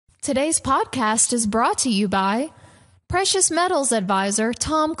Today's podcast is brought to you by Precious Metals Advisor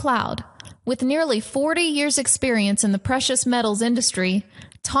Tom Cloud. With nearly 40 years' experience in the precious metals industry,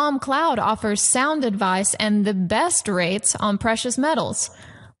 Tom Cloud offers sound advice and the best rates on precious metals.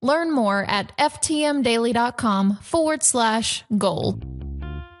 Learn more at ftmdaily.com/gold.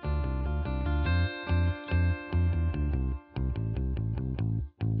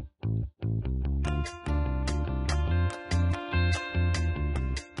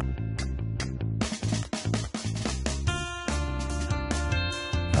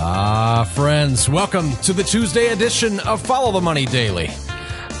 Friends, welcome to the Tuesday edition of Follow the Money Daily,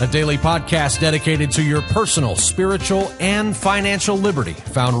 a daily podcast dedicated to your personal, spiritual, and financial liberty,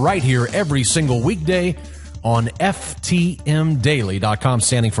 found right here every single weekday on ftmdaily.com,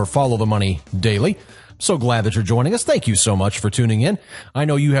 standing for Follow the Money Daily. So glad that you're joining us. Thank you so much for tuning in. I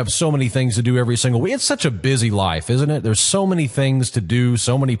know you have so many things to do every single week. It's such a busy life, isn't it? There's so many things to do,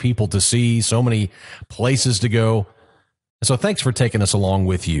 so many people to see, so many places to go. So thanks for taking us along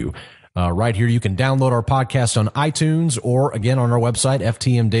with you. Right here, you can download our podcast on iTunes or, again, on our website,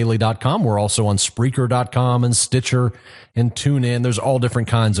 ftmdaily.com. We're also on Spreaker.com and Stitcher and TuneIn. There's all different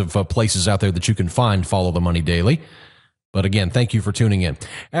kinds of places out there that you can find Follow the Money Daily. But again, thank you for tuning in.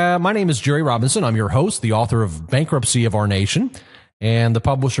 My name is Jerry Robinson. I'm your host, the author of Bankruptcy of Our Nation, and the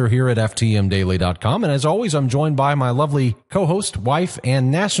publisher here at ftmdaily.com. And as always, I'm joined by my lovely co-host, wife, and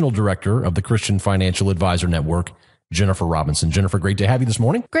national director of the Christian Financial Advisor Network, Jennifer Robinson. Jennifer, great to have you this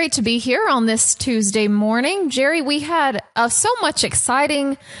morning. Great to be here on this Tuesday morning. Jerry, we had so much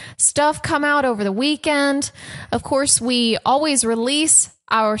exciting stuff come out over the weekend. Of course, we always release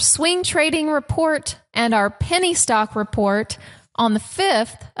our swing trading report and our penny stock report on the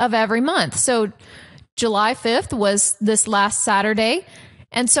 5th of every month. So July 5th was this last Saturday.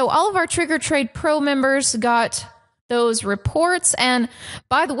 And so all of our Trigger Trade Pro members got those reports. And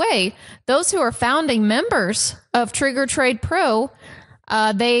by the way, those who are founding members of Trigger Trade Pro,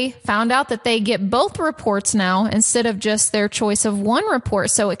 they found out that they get both reports now instead of just their choice of one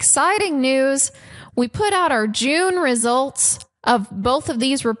report. So exciting news. We put out our June results of both of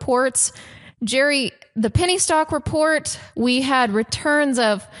these reports. Jerry, the penny stock report, we had returns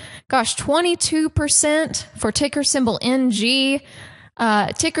of, 22% for ticker symbol NG.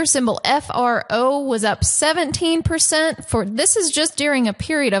 Ticker symbol FRO was up 17% for, this is just during a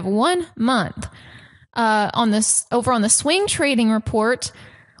period of 1 month. Over on the swing trading report,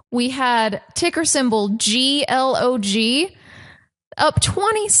 we had ticker symbol GLOG up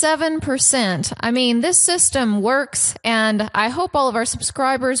 27%. I mean, this system works, and I hope all of our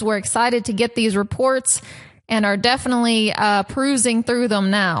subscribers were excited to get these reports and are definitely perusing through them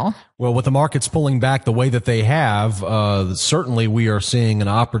now. Well, with the markets pulling back the way that they have, certainly we are seeing an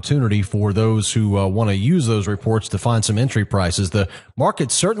opportunity for those who want to use those reports to find some entry prices. The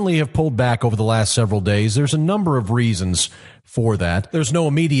markets certainly have pulled back over the last several days. There's a number of reasons for that. There's no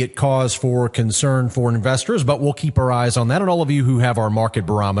immediate cause for concern for investors, but we'll keep our eyes on that. And all of you who have our market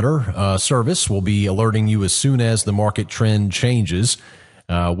barometer service will be alerting you as soon as the market trend changes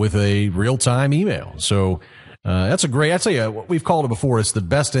with a real-time email. So that's a great, I'd say what we've called it before. It's the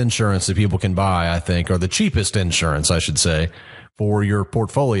best insurance that people can buy, I think, or the cheapest insurance, I should say, for your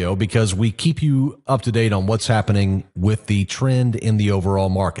portfolio, because we keep you up to date on what's happening with the trend in the overall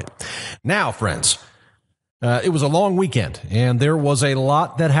market. Now, friends, it was a long weekend and there was a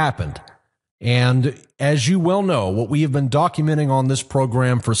lot that happened. And as you well know, what we have been documenting on this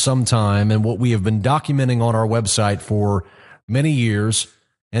program for some time and what we have been documenting on our website for many years,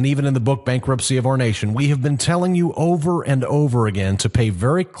 and even in the book, Bankruptcy of Our Nation, we have been telling you over and over again to pay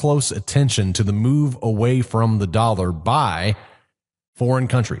very close attention to the move away from the dollar by foreign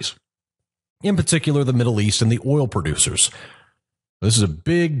countries, in particular the Middle East and the oil producers. This is a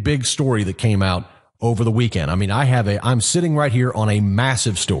big, big story that came out over the weekend. I mean, I'm sitting right here on a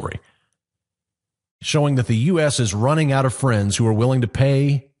massive story showing that the U.S. is running out of friends who are willing to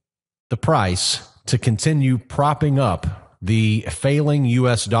pay the price to continue propping up the failing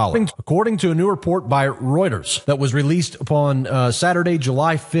U.S. dollar. According to a new report by Reuters that was released upon Saturday,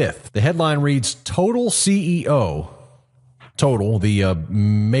 July 5th, the headline reads, Total, the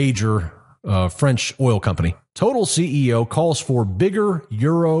major French oil company, Total CEO calls for bigger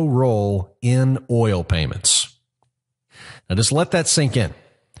euro role in oil payments. Now just let that sink in,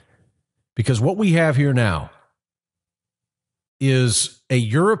 because what we have here now is a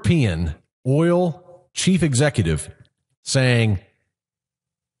European oil chief executive saying,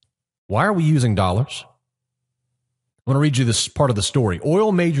 why are we using dollars? I'm going to read you this part of the story.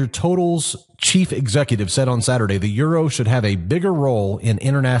 Oil major Total's chief executive said on Saturday the euro should have a bigger role in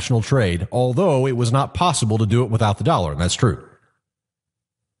international trade, although it was not possible to do it without the dollar, and that's true.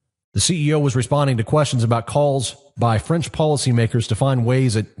 The CEO was responding to questions about calls by French policymakers to find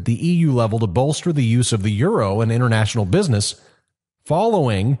ways at the EU level to bolster the use of the euro in international business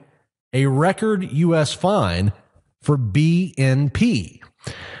following a record U.S. fine for BNP.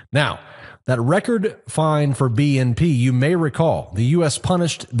 Now, that record fine for BNP, you may recall, the U.S.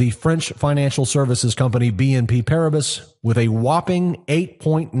 punished the French financial services company BNP Paribas with a whopping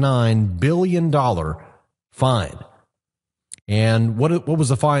 $8.9 billion fine. And what was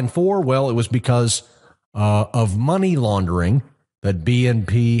the fine for? Well, it was because of money laundering that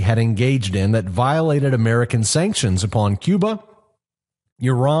BNP had engaged in that violated American sanctions upon Cuba,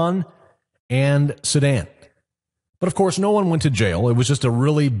 Iran, and Sudan. But of course, no one went to jail. It was just a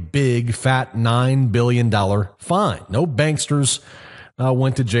really big, fat $9 billion fine. No banksters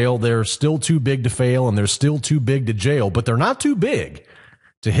went to jail. They're still too big to fail, and they're still too big to jail, but they're not too big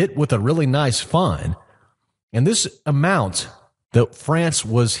to hit with a really nice fine. And this amount that France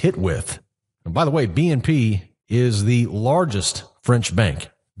was hit with, and by the way, BNP is the largest French bank.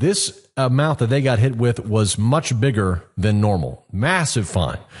 This amount that they got hit with was much bigger than normal. Massive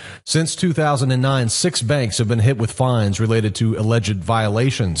fine. Since 2009, 6 banks have been hit with fines related to alleged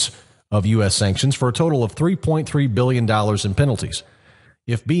violations of U.S. sanctions for a total of $3.3 billion in penalties.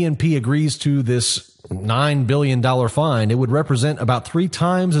 If BNP agrees to this $9 billion fine, it would represent about 3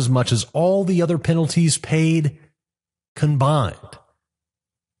 times as much as all the other penalties paid combined.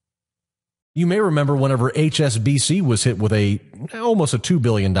 You may remember whenever HSBC was hit with almost a $2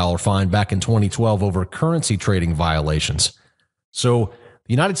 billion fine back in 2012 over currency trading violations. So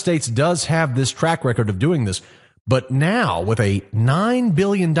the United States does have this track record of doing this, but now with a $9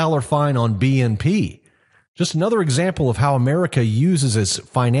 billion fine on BNP, just another example of how America uses its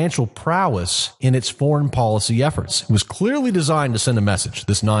financial prowess in its foreign policy efforts. It was clearly designed to send a message,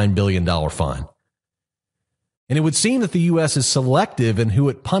 this $9 billion fine. And it would seem that the U.S. is selective in who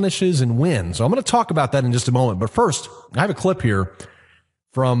it punishes and when. So I'm going to talk about that in just a moment. But first, I have a clip here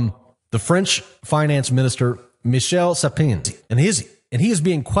from the French finance minister, Michel Sapin. And he is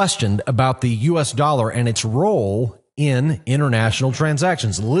being questioned about the U.S. dollar and its role in international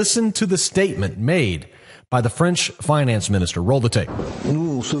transactions. Listen to the statement made by the French finance minister. Roll the tape.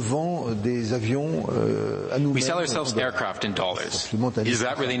 We sell ourselves aircraft in dollars. Is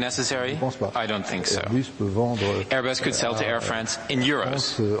that really necessary? I don't think so. Airbus could sell to Air France in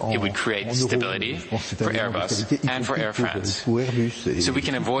euros. It would create stability for Airbus and for Air France. So we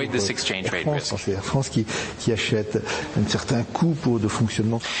can avoid this exchange rate risk.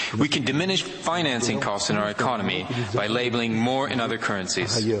 We can diminish financing costs in our economy by labeling more in other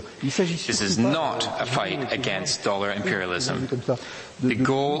currencies. This is not a fight against dollar imperialism. The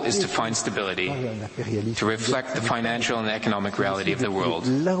goal is to find stability, to reflect the financial and economic reality of the world,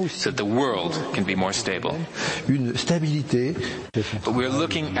 so that the world can be more stable. But we're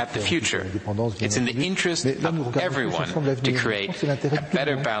looking at the future. It's in the interest of everyone to create a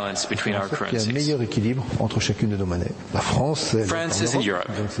better balance between our currencies. France is in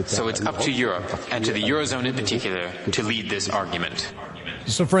Europe, so it's up to Europe, and to the Eurozone in particular, to lead this argument.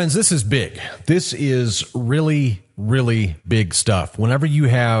 So, friends, this is big. This is really, really big stuff. Whenever you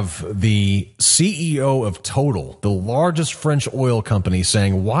have the CEO of Total, the largest French oil company,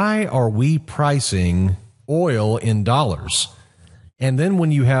 saying, why are we pricing oil in dollars? And then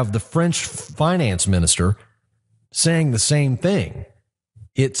when you have the French finance minister saying the same thing,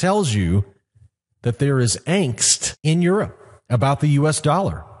 it tells you that there is angst in Europe about the U.S.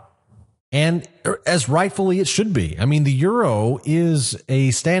 dollar. And as rightfully it should be. I mean, the euro is a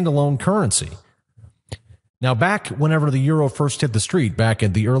standalone currency. Now, back whenever the euro first hit the street, back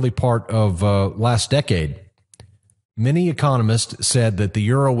at the early part of last decade, many economists said that the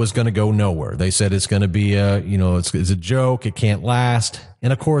euro was going to go nowhere. They said it's going to be it's a joke. It can't last.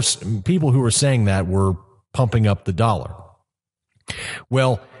 And of course, people who were saying that were pumping up the dollar.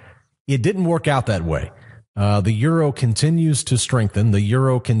 Well, it didn't work out that way. The euro continues to strengthen. The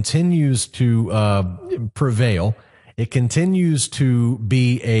euro continues to prevail. It continues to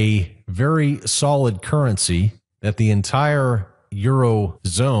be a very solid currency that the entire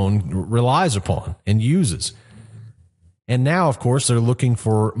Eurozone relies upon and uses. And now, of course, they're looking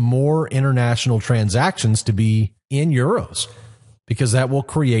for more international transactions to be in euros, because that will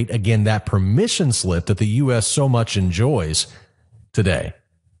create, again, that permission slip that the U.S. so much enjoys today.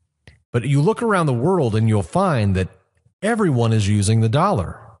 But you look around the world and you'll find that everyone is using the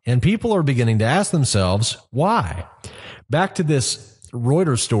dollar. And people are beginning to ask themselves, why? Back to this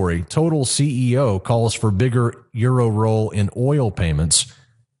Reuters story, Total CEO calls for bigger euro role in oil payments.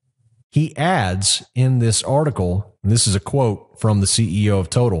 He adds in this article, and this is a quote from the CEO of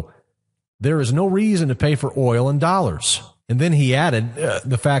Total, there is no reason to pay for oil in dollars. And then he added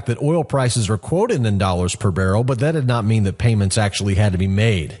the fact that oil prices are quoted in dollars per barrel, but that did not mean that payments actually had to be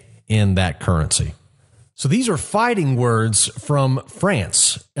made in that currency. So these are fighting words from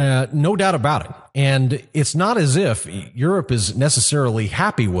France, no doubt about it. And it's not as if Europe is necessarily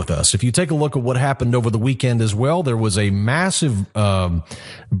happy with us. If you take a look at what happened over the weekend as well, there was a massive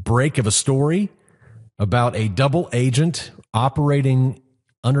break of a story about a double agent operating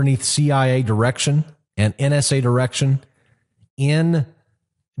underneath CIA direction and NSA direction in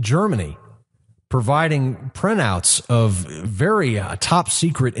Germany, providing printouts of very top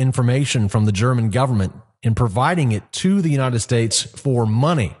secret information from the German government and providing it to the United States for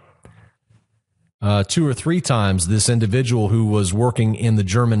money. 2 or 3 times, this individual who was working in the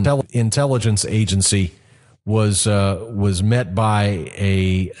German intelligence agency was met by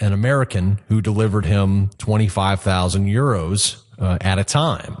an American who delivered him 25,000 euros at a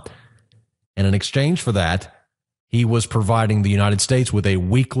time. And in exchange for that, he was providing the United States with a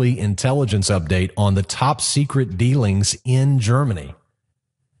weekly intelligence update on the top secret dealings in Germany.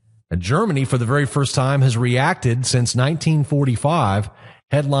 Now, Germany, for the very first time, has reacted since 1945.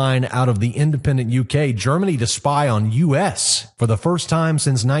 Headline out of the independent UK, Germany to spy on U.S. for the first time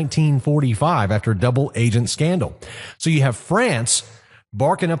since 1945 after a double agent scandal. So you have France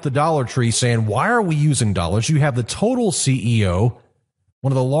barking up the Dollar Tree saying, why are we using dollars? You have the Total CEO,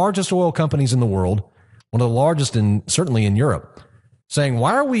 one of the largest oil companies in the world, one of the largest certainly in Europe, saying,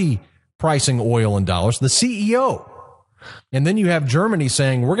 why are we pricing oil in dollars? The CEO. And then you have Germany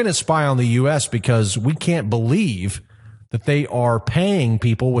saying, we're going to spy on the U.S. because we can't believe that they are paying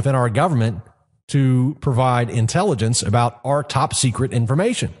people within our government to provide intelligence about our top secret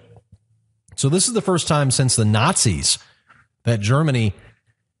information. So this is the first time since the Nazis that Germany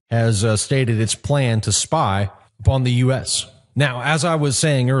has stated its plan to spy upon the U.S. Now, as I was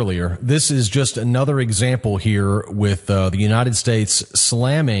saying earlier, this is just another example here with the United States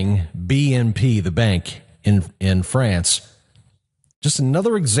slamming BNP, the bank in France. Just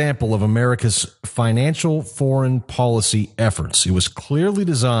another example of America's financial foreign policy efforts. It was clearly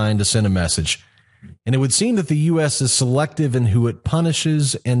designed to send a message, and it would seem that the U.S. is selective in who it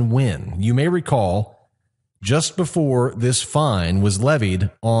punishes and when. You may recall, just before this fine was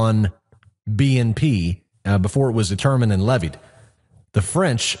levied on BNP, before it was determined and levied, the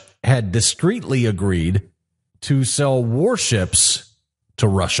French had discreetly agreed to sell warships to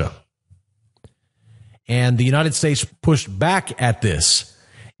Russia. And the United States pushed back at this.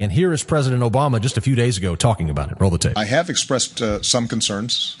 And here is President Obama just a few days ago talking about it. Roll the tape. I have expressed some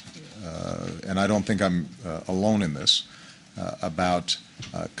concerns, and I don't think I'm alone in this, about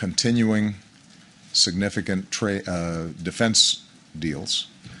continuing significant defense deals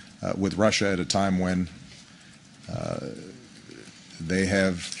with Russia at a time when they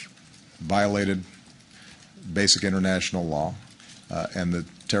have violated basic international law and the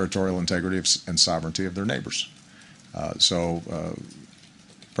territorial integrity and sovereignty of their neighbors. So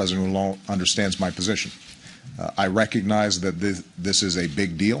President Hollande understands my position. I recognize that this is a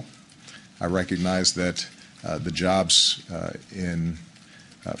big deal. I recognize that the jobs in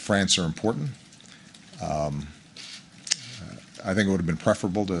France are important. I think it would have been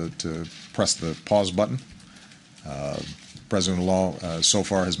preferable to press the pause button. President Hollande so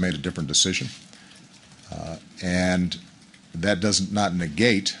far has made a different decision. And that does not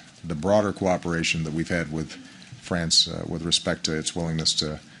negate the broader cooperation that we've had with France with respect to its willingness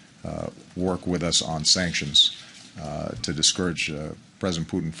to work with us on sanctions to discourage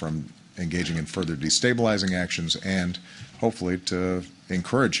President Putin from engaging in further destabilizing actions and hopefully to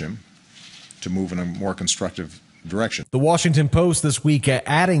encourage him to move in a more constructive direction. The Washington Post this week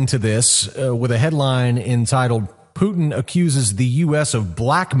adding to this with a headline entitled, Putin accuses the U.S. of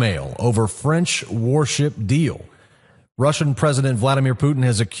blackmail over French warship deal. Russian President Vladimir Putin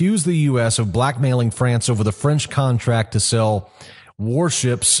has accused the U.S. of blackmailing France over the French contract to sell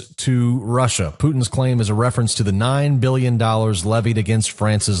warships to Russia. Putin's claim is a reference to the $9 billion levied against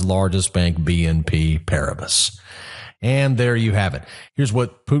France's largest bank, BNP Paribas. And there you have it. Here's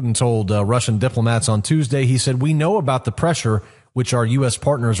what Putin told Russian diplomats on Tuesday. He said, we know about the pressure which our U.S.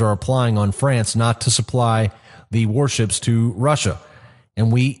 partners are applying on France not to supply the warships to Russia.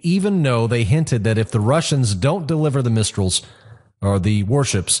 And we even know they hinted that if the Russians don't deliver the Mistrals or the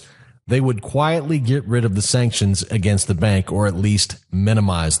warships, they would quietly get rid of the sanctions against the bank or at least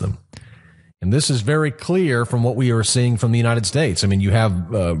minimize them. And this is very clear from what we are seeing from the United States. I mean, you have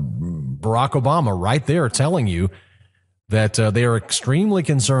Barack Obama right there telling you that they are extremely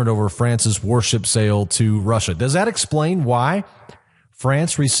concerned over France's warship sale to Russia. Does that explain why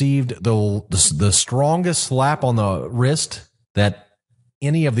France received the strongest slap on the wrist that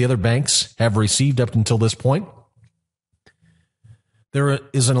any of the other banks have received up until this point? There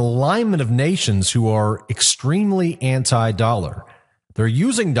is an alignment of nations who are extremely anti-dollar. They're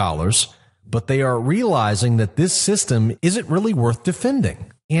using dollars, but they are realizing that this system isn't really worth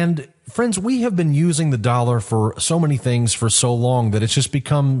defending. And friends, we have been using the dollar for so many things for so long that it's just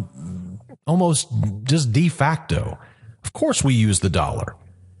become almost just de facto. Of course we use the dollar.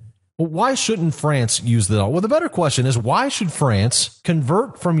 Well, why shouldn't France use the dollar? Well, the better question is, why should France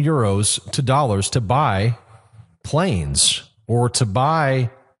convert from euros to dollars to buy planes or to buy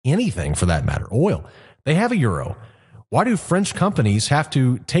anything for that matter? Oil. They have a euro. Why do French companies have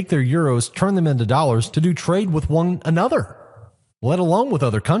to take their euros, turn them into dollars to do trade with one another, let alone with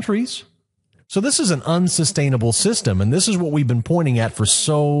other countries? So this is an unsustainable system, and this is what we've been pointing at for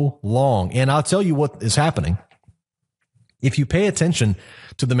so long. And I'll tell you what is happening. If you pay attention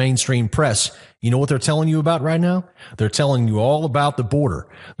to the mainstream press, you know what they're telling you about right now? They're telling you all about the border.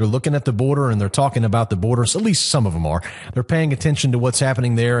 They're looking at the border and they're talking about the borders. At least some of them are. They're paying attention to what's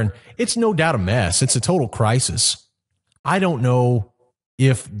happening there, and it's no doubt a mess. It's a total crisis. I don't know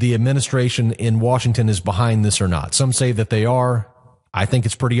if the administration in Washington is behind this or not. Some say that they are. I think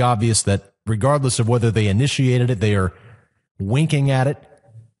it's pretty obvious that regardless of whether they initiated it, they are winking at it.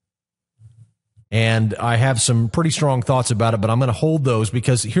 And I have some pretty strong thoughts about it, but I'm going to hold those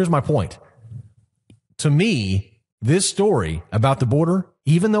because here's my point. To me, this story about the border,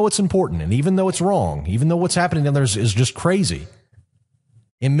 even though it's important and even though it's wrong, even though what's happening down there is just crazy,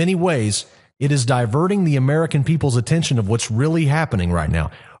 in many ways, it is diverting the American people's attention of what's really happening right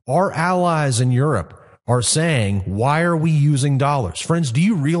now. Our allies in Europe are saying, why are we using dollars? Friends, do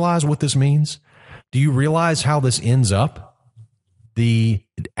you realize what this means? Do you realize how this ends up? The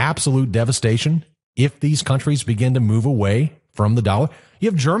absolute devastation if these countries begin to move away from the dollar. You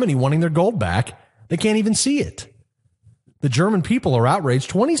have Germany wanting their gold back. They can't even see it. The German people are outraged.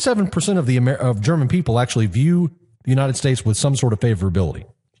 27% of German people actually view the United States with some sort of favorability.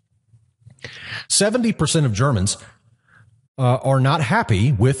 70% of Germans are not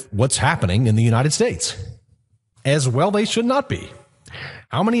happy with what's happening in the United States. As well, they should not be.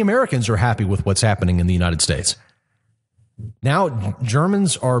 How many Americans are happy with what's happening in the United States? Now,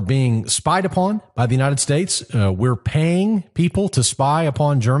 Germans are being spied upon by the United States. We're paying people to spy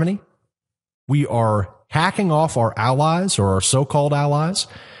upon Germany. We are hacking off our allies or our so-called allies.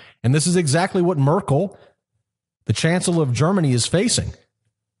 And this is exactly what Merkel, the Chancellor of Germany, is facing.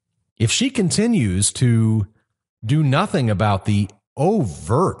 If she continues to do nothing about the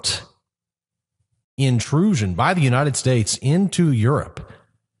overt intrusion by the United States into Europe,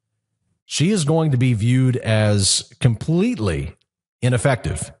 she is going to be viewed as completely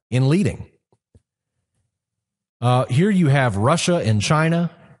ineffective in leading. Here you have Russia and China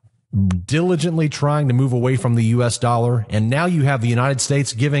diligently trying to move away from the U.S. dollar, and now you have the United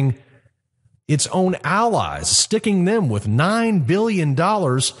States giving its own allies, sticking them with $9 billion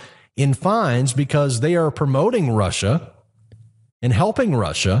in fines because they are promoting Russia and helping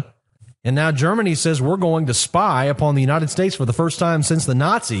Russia. And now Germany says we're going to spy upon the United States for the first time since the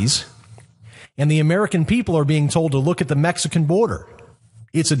Nazis. And the American people are being told to look at the Mexican border.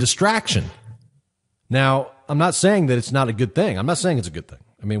 It's a distraction. Now, I'm not saying that it's not a good thing. I'm not saying it's a good thing.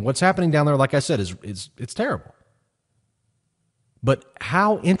 I mean, what's happening down there, like I said, it's terrible. But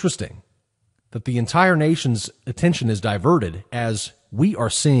how interesting that the entire nation's attention is diverted as we are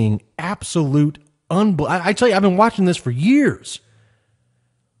seeing absolute I tell you, I've been watching this for years.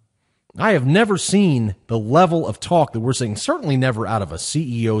 I have never seen the level of talk that we're seeing, certainly never out of a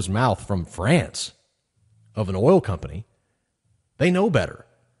CEO's mouth from France, of an oil company. They know better.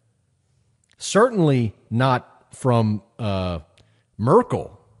 Certainly not from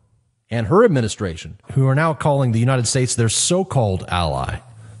Merkel and her administration, who are now calling the United States their so-called ally.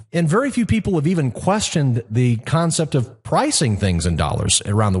 And very few people have even questioned the concept of pricing things in dollars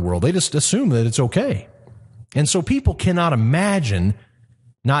around the world. They just assume that it's okay. And so people cannot imagine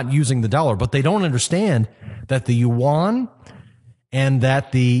not using the dollar, but they don't understand that the yuan and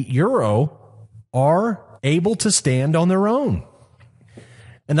that the euro are able to stand on their own.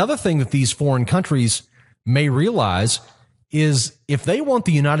 Another thing that these foreign countries may realize is if they want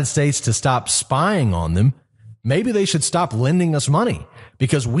the United States to stop spying on them, maybe they should stop lending us money,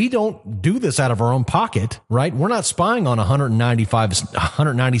 because we don't do this out of our own pocket, right? We're not spying on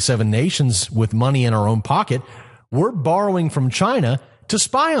 197 nations with money in our own pocket. We're borrowing from China to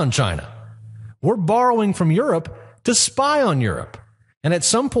spy on China. We're borrowing from Europe to spy on Europe. And at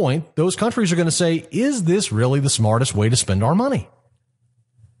some point, those countries are going to say, is this really the smartest way to spend our money?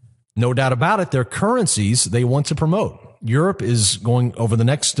 No doubt about it, their currencies they want to promote. Europe is going, over the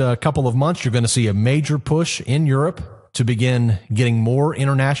next couple of months, you're going to see a major push in Europe to begin getting more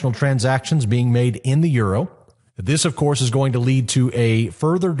international transactions being made in the euro. This, of course, is going to lead to a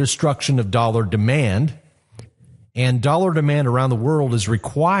further destruction of dollar demand, and dollar demand around the world is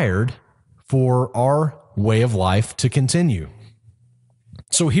required for our way of life to continue.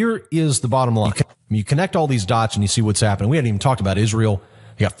 So here is the bottom line. You connect all these dots and you see what's happening. We hadn't even talked about Israel.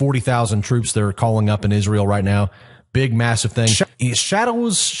 You got 40,000 troops that are calling up in Israel right now. Big, massive thing.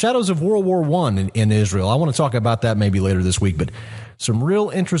 Shadows of World War I in Israel. I want to talk about that maybe later this week, but some real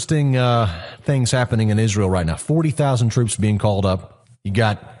interesting things happening in Israel right now. 40,000 troops being called up. You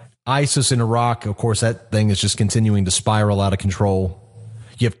got ISIS in Iraq. Of course, that thing is just continuing to spiral out of control.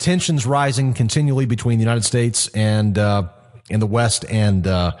 You have tensions rising continually between the United States and in the West and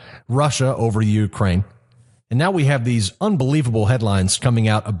Russia over Ukraine. And now we have these unbelievable headlines coming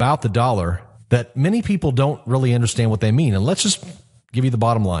out about the dollar that many people don't really understand what they mean. And let's just give you the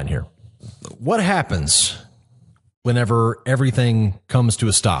bottom line here. What happens whenever everything comes to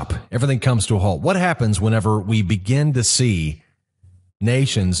a stop? Everything comes to a halt. What happens whenever we begin to see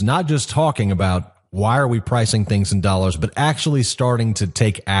nations not just talking about why are we pricing things in dollars, but actually starting to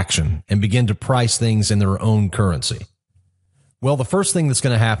take action and begin to price things in their own currency? Well, the first thing that's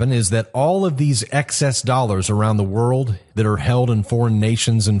going to happen is that all of these excess dollars around the world that are held in foreign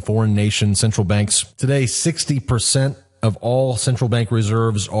nations and foreign nation central banks, today 60% of all central bank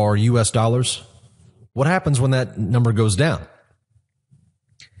reserves are U.S. dollars. What happens when that number goes down?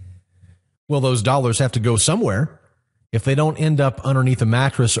 Well, those dollars have to go somewhere. If they don't end up underneath a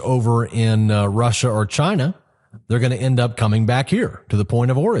mattress over in Russia or China, they're going to end up coming back here to the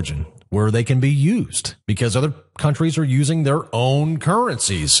point of origin, where they can be used because other countries are using their own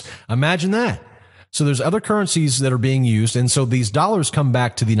currencies. Imagine that. So there's other currencies that are being used, and so these dollars come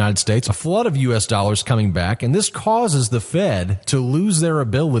back to the United States, a flood of U.S. dollars coming back, and this causes the Fed to lose their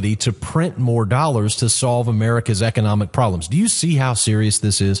ability to print more dollars to solve America's economic problems. Do you see how serious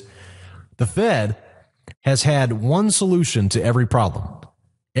this is? The Fed has had one solution to every problem.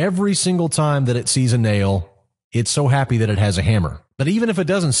 Every single time that it sees a nail, it's so happy that it has a hammer. But even if it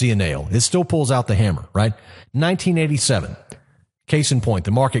doesn't see a nail, it still pulls out the hammer, right? 1987. Case in point,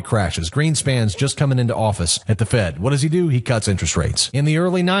 the market crashes. Greenspan's just coming into office at the Fed. What does he do? He cuts interest rates. In the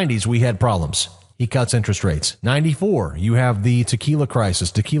early 90s, we had problems. He cuts interest rates. 94, you have the tequila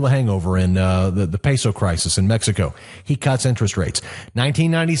crisis, tequila hangover, and the peso crisis in Mexico. He cuts interest rates.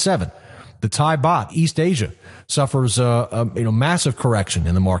 1997, the Thai baht, East Asia, suffers a massive correction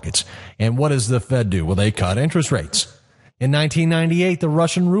in the markets. And what does the Fed do? Well, they cut interest rates. In 1998, the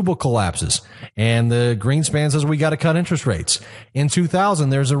Russian ruble collapses, and the Greenspan says we got to cut interest rates. In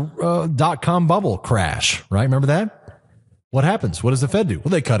 2000, there's a dot-com bubble crash, right? Remember that? What happens? What does the Fed do? Well,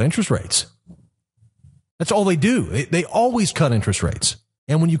 they cut interest rates. That's all they do. They always cut interest rates.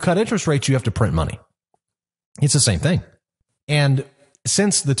 And when you cut interest rates, you have to print money. It's the same thing. And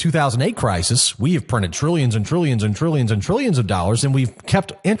since the 2008 crisis, we have printed trillions and trillions and trillions and trillions of dollars, and we've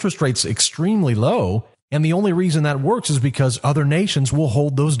kept interest rates extremely low. And the only reason that works is because other nations will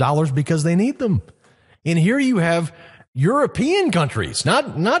hold those dollars because they need them. And here you have European countries,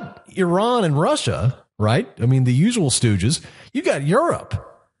 not Iran and Russia, right? I mean, the usual stooges. You got Europe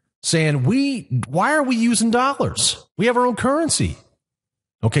saying, why are we using dollars? We have our own currency.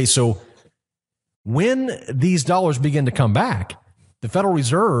 Okay, so when these dollars begin to come back, the Federal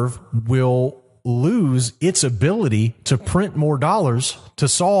Reserve will lose its ability to print more dollars to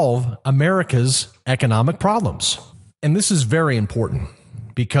solve America's economic problems. And this is very important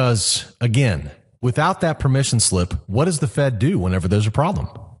because, again, without that permission slip, what does the Fed do whenever there's a problem?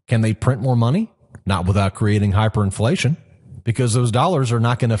 Can they print more money? Not without creating hyperinflation, because those dollars are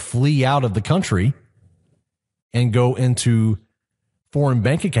not going to flee out of the country and go into foreign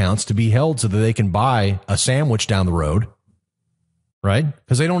bank accounts to be held so that they can buy a sandwich down the road. Right?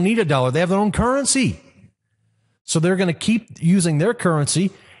 Because they don't need a dollar. They have their own currency. So they're going to keep using their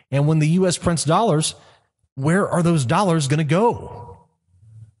currency. And when the U.S. prints dollars, where are those dollars going to go?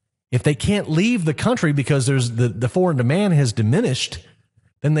 If they can't leave the country because there's the foreign demand has diminished,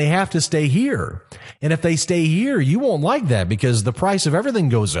 then they have to stay here. And if they stay here, you won't like that because the price of everything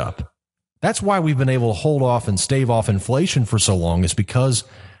goes up. That's why we've been able to hold off and stave off inflation for so long, is because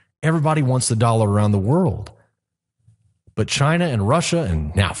everybody wants the dollar around the world. But China and Russia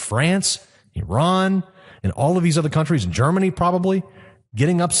and now France, Iran, and all of these other countries, and Germany probably,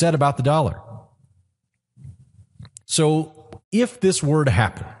 getting upset about the dollar. So if this were to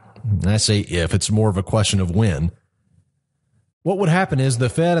happen, and I say if, it's more of a question of when, what would happen is the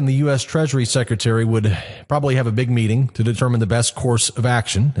Fed and the U.S. Treasury Secretary would probably have a big meeting to determine the best course of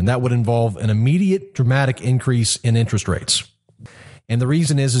action, and that would involve an immediate dramatic increase in interest rates. And the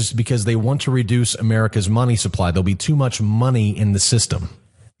reason is because they want to reduce America's money supply. There'll be too much money in the system.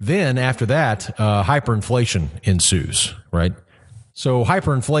 Then after that, hyperinflation ensues, right? So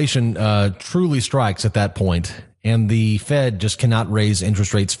hyperinflation truly strikes at that point, and the Fed just cannot raise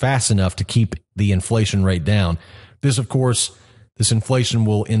interest rates fast enough to keep the inflation rate down. This, of course, this inflation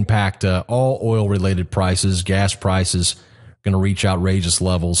will impact all oil-related prices, gas prices, going to reach outrageous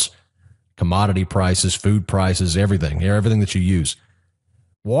levels, commodity prices, food prices, everything that you use.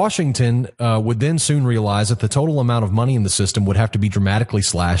 Washington would then soon realize that the total amount of money in the system would have to be dramatically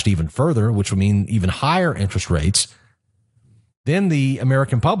slashed even further, which would mean even higher interest rates. Then the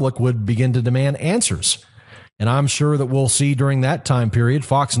American public would begin to demand answers. And I'm sure that we'll see during that time period,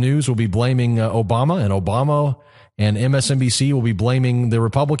 Fox News will be blaming Obama, and MSNBC will be blaming the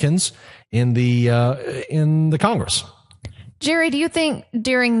Republicans in the Congress. Jerry, do you think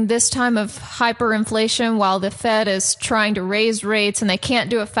during this time of hyperinflation, while the Fed is trying to raise rates and they can't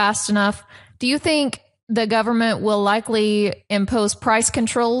do it fast enough, do you think the government will likely impose price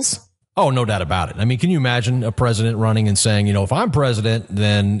controls? Oh, no doubt about it. I mean, can you imagine a president running and saying, if I'm president,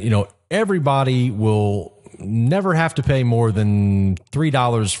 then, everybody will never have to pay more than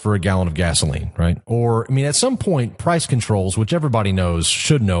 $3 for a gallon of gasoline, right? Or, at some point, price controls, which everybody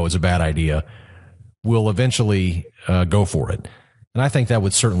should know is a bad idea, will eventually go for it. And I think that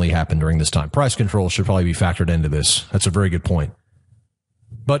would certainly happen during this time. Price control should probably be factored into this. That's a very good point.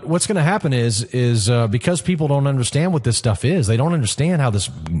 But what's going to happen is because people don't understand what this stuff is, they don't understand how this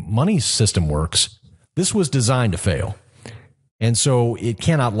money system works, this was designed to fail. And so it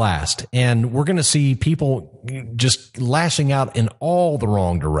cannot last. And we're going to see people just lashing out in all the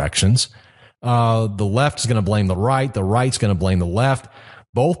wrong directions. The left is going to blame the right's going to blame the left.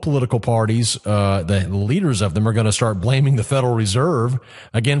 Both political parties, the leaders of them are going to start blaming the Federal Reserve.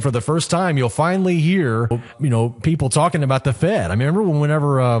 Again, for the first time, you'll finally hear, people talking about the Fed. I remember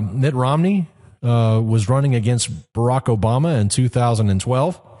whenever Mitt Romney was running against Barack Obama in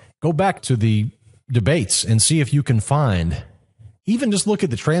 2012. Go back to the debates and see if you can find, even just look at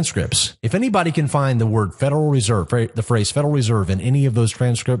the transcripts. If anybody can find the word Federal Reserve, the phrase Federal Reserve in any of those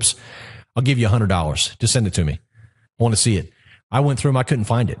transcripts, I'll give you $100. Just send it to me. I want to see it. I went through them. I couldn't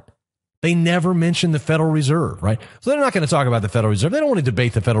find it. They never mentioned the Federal Reserve, right? So they're not going to talk about the Federal Reserve. They don't want to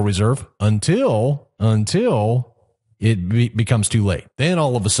debate the Federal Reserve until it becomes too late. Then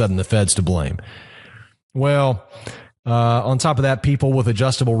all of a sudden the Fed's to blame. Well, on top of that, people with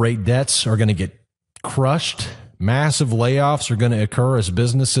adjustable rate debts are going to get crushed. Massive layoffs are going to occur as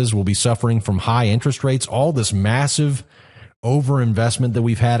businesses will be suffering from high interest rates. All this massive overinvestment that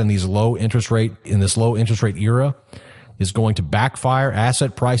we've had in this low interest rate era is going to backfire.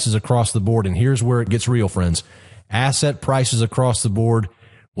 Asset prices across the board. And here's where it gets real, friends. Asset prices across the board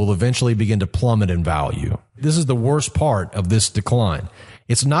will eventually begin to plummet in value. This is the worst part of this decline.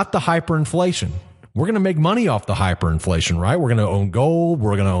 It's not the hyperinflation. We're going to make money off the hyperinflation, right? We're going to own gold.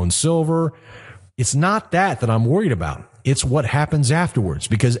 We're going to own silver. It's not that I'm worried about. It's what happens afterwards.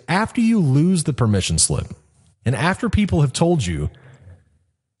 Because after you lose the permission slip and after people have told you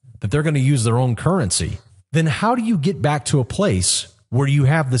that they're going to use their own currency, then how do you get back to a place where you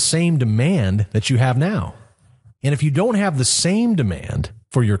have the same demand that you have now? And if you don't have the same demand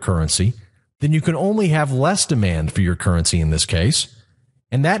for your currency, then you can only have less demand for your currency in this case.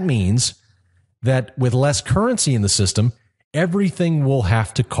 And that means that with less currency in the system, everything will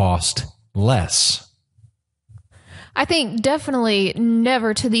have to cost less. I think definitely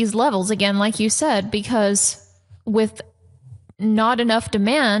never to these levels again, like you said, because with not enough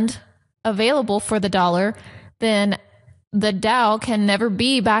demand available for the dollar, then the Dow can never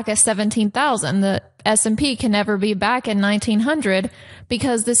be back at 17,000. The S&P can never be back at 1900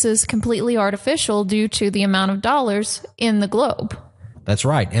 because this is completely artificial due to the amount of dollars in the globe. That's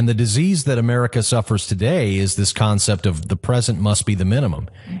right. And the disease that America suffers today is this concept of the present must be the minimum.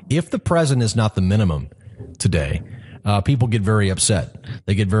 If the present is not the minimum today, people get very upset.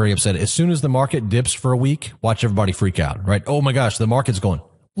 They get very upset. As soon as the market dips for a week, watch everybody freak out, right? Oh my gosh, the market's going.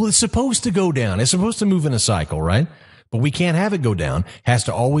 Well, it's supposed to go down. It's supposed to move in a cycle, right? But we can't have it go down. It has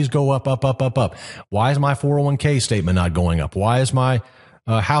to always go up, up, up, up, up. Why is my 401k statement not going up? Why is my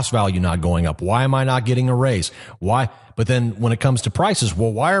house value not going up? Why am I not getting a raise? Why? But then when it comes to prices,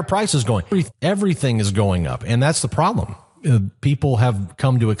 well, why are prices going? Everything is going up. And that's the problem. People have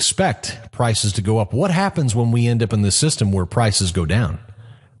come to expect prices to go up. What happens when we end up in this system where prices go down?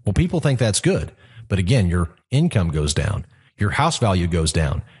 Well, people think that's good. But again, your income goes down. Your house value goes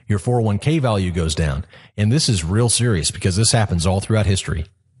down. Your 401k value goes down. And this is real serious because this happens all throughout history.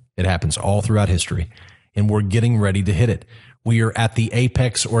 It happens all throughout history. And we're getting ready to hit it. We are at the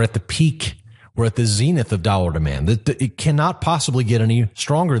apex or at the peak. We're at the zenith of dollar demand. It cannot possibly get any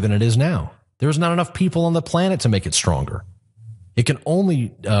stronger than it is now. There's not enough people on the planet to make it stronger. It can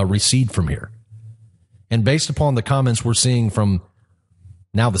only recede from here. And based upon the comments we're seeing from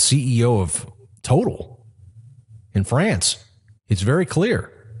now the CEO of Total in France, it's very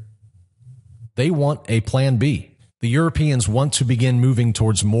clear. They want a plan B. The Europeans want to begin moving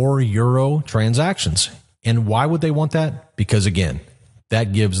towards more euro transactions. And why would they want that? Because, again,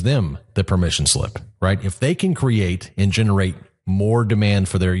 that gives them the permission slip, right? If they can create and generate more demand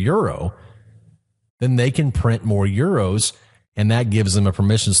for their euro, then they can print more euros, and that gives them a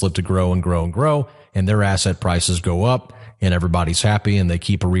permission slip to grow and grow and grow, and their asset prices go up, and everybody's happy, and they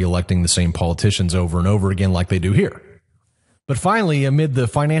keep reelecting the same politicians over and over again like they do here. But finally, amid the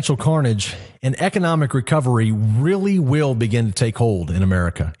financial carnage, an economic recovery really will begin to take hold in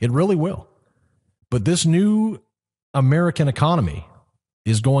America. It really will. But this new American economy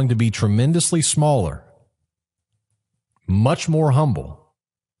is going to be tremendously smaller, much more humble,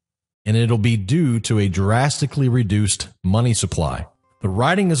 and it'll be due to a drastically reduced money supply. The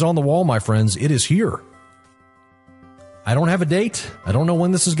writing is on the wall, my friends. It is here. I don't have a date. I don't know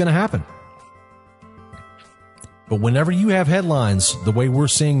when this is going to happen. But whenever you have headlines the way we're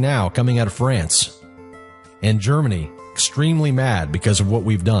seeing now coming out of France and Germany, extremely mad because of what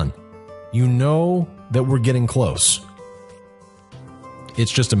we've done, you know that we're getting close.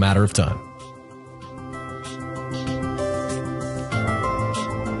 It's just a matter of time.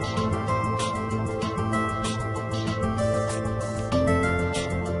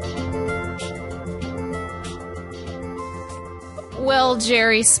 Well,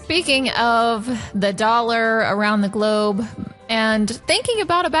 Jerry, speaking of the dollar around the globe and thinking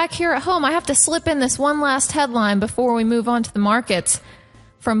about it back here at home, I have to slip in this one last headline before we move on to the markets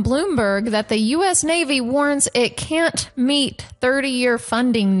from Bloomberg that the U.S. Navy warns it can't meet 30-year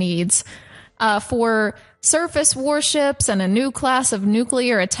funding needs for surface warships and a new class of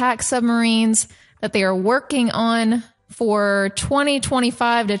nuclear attack submarines that they are working on for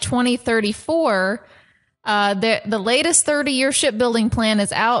 2025 to 2034. The latest 30-year shipbuilding plan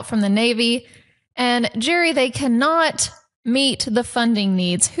is out from the Navy. And, Jerry, they cannot meet the funding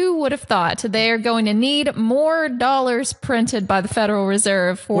needs. Who would have thought they are going to need more dollars printed by the Federal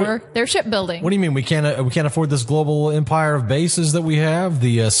Reserve for their shipbuilding? What do you mean? We can't afford this global empire of bases that we have,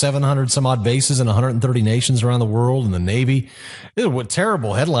 the 700 some odd bases in 130 nations around the world, and the Navy. This is a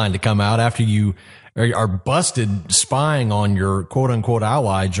terrible headline to come out after you are busted spying on your quote-unquote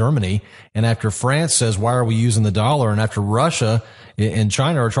ally, Germany, and after France says, why are we using the dollar, and after Russia and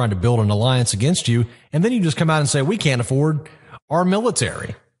China are trying to build an alliance against you, and then you just come out and say, we can't afford our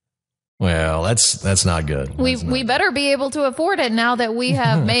military. Well, that's not good. We better be able to afford it now that we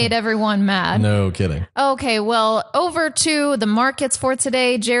have made everyone mad. No kidding. Okay, well, over to the markets for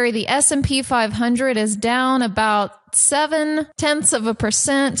today. Jerry, the S&P 500 is down about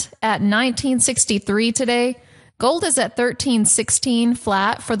 0.7% at 1963 today. Gold is at 1316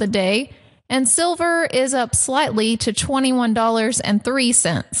 flat for the day, and silver is up slightly to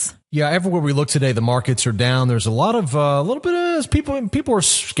 $21.03. Yeah, everywhere we look today, the markets are down. There's a little bit of people are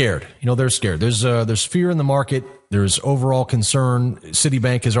scared. You know, they're scared. There's fear in the market. There's overall concern.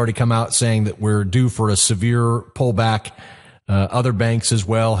 Citibank has already come out saying that we're due for a severe pullback. Other banks as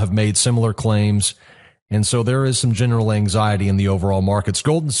well have made similar claims. And so there is some general anxiety in the overall markets.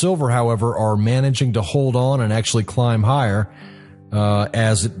 Gold and silver, however, are managing to hold on and actually climb higher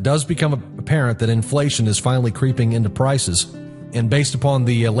as it does become apparent that inflation is finally creeping into prices. And based upon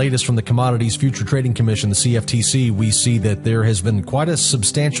the latest from the Commodities Future Trading Commission, the CFTC, we see that there has been quite a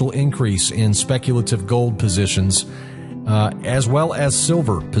substantial increase in speculative gold positions as well as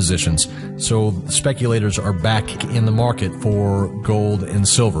silver positions. So speculators are back in the market for gold and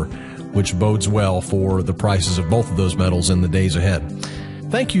silver, which bodes well for the prices of both of those metals in the days ahead.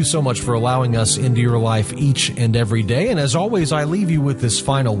 Thank you so much for allowing us into your life each and every day. And as always, I leave you with this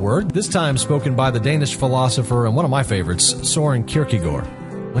final word, this time spoken by the Danish philosopher and one of my favorites, Søren Kierkegaard,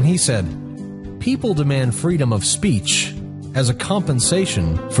 when he said, "People demand freedom of speech as a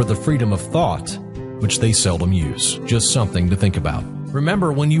compensation for the freedom of thought, which they seldom use." Just something to think about.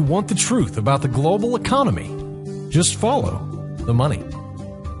 Remember, when you want the truth about the global economy, just follow the money.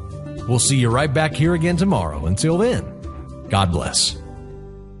 We'll see you right back here again tomorrow. Until then, God bless.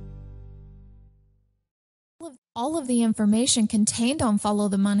 All of the information contained on Follow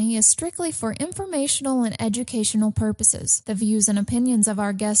the Money is strictly for informational and educational purposes. The views and opinions of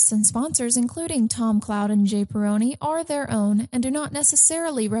our guests and sponsors, including Tom Cloud and Jay Peroni, are their own and do not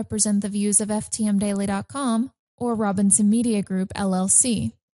necessarily represent the views of FTMDaily.com or Robinson Media Group,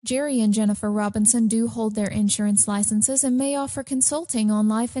 LLC. Jerry and Jennifer Robinson do hold their insurance licenses and may offer consulting on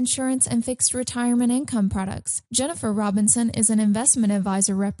life insurance and fixed retirement income products. Jennifer Robinson is an investment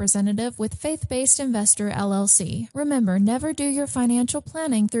advisor representative with Faith-Based Investor LLC. Remember, never do your financial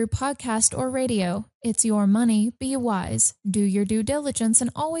planning through podcast or radio. It's your money. Be wise. Do your due diligence and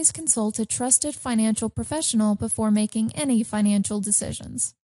always consult a trusted financial professional before making any financial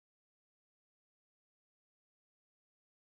decisions.